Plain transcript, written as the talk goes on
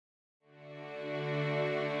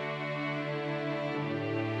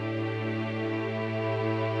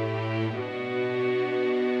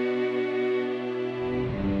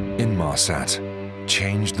Inmarsat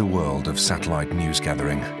changed the world of satellite news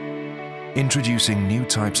gathering, introducing new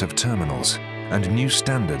types of terminals and new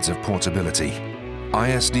standards of portability,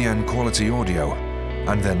 ISDN quality audio,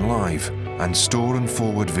 and then live and store and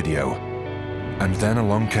forward video. And then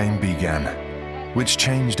along came BGAN, which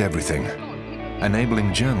changed everything,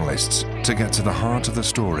 enabling journalists to get to the heart of the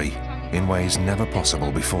story in ways never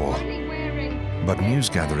possible before. But news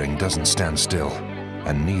gathering doesn't stand still,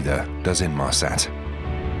 and neither does Inmarsat.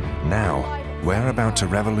 Now, we're about to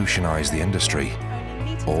revolutionize the industry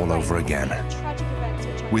all over again.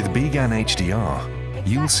 With BGAN HDR,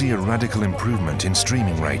 you'll see a radical improvement in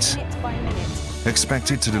streaming rates,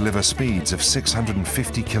 expected to deliver speeds of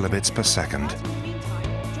 650 kilobits per second,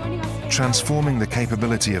 transforming the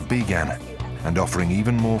capability of BGAN and offering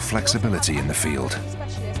even more flexibility in the field.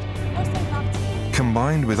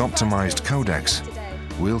 Combined with optimized codecs,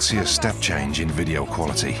 we'll see a step change in video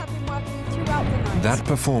quality. That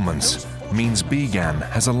performance means BGAN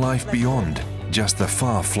has a life beyond just the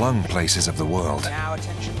far-flung places of the world.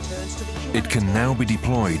 It can now be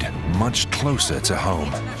deployed much closer to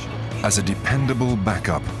home as a dependable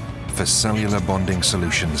backup for cellular bonding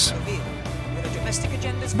solutions.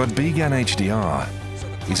 But BGAN HDR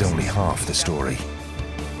is only half the story.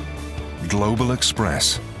 Global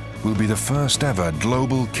Express will be the first ever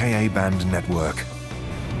global Ka-band network,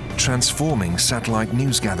 transforming satellite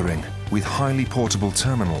news gathering with highly portable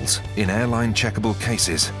terminals in airline checkable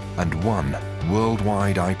cases and one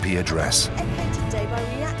worldwide IP address.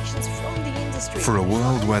 For a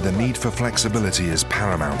world where the need for flexibility is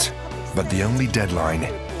paramount, but the only deadline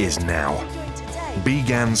is now.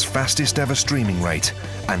 BGAN's fastest ever streaming rate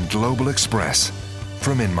and Global Express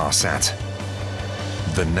from Inmarsat.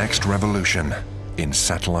 The next revolution in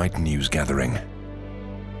satellite news gathering.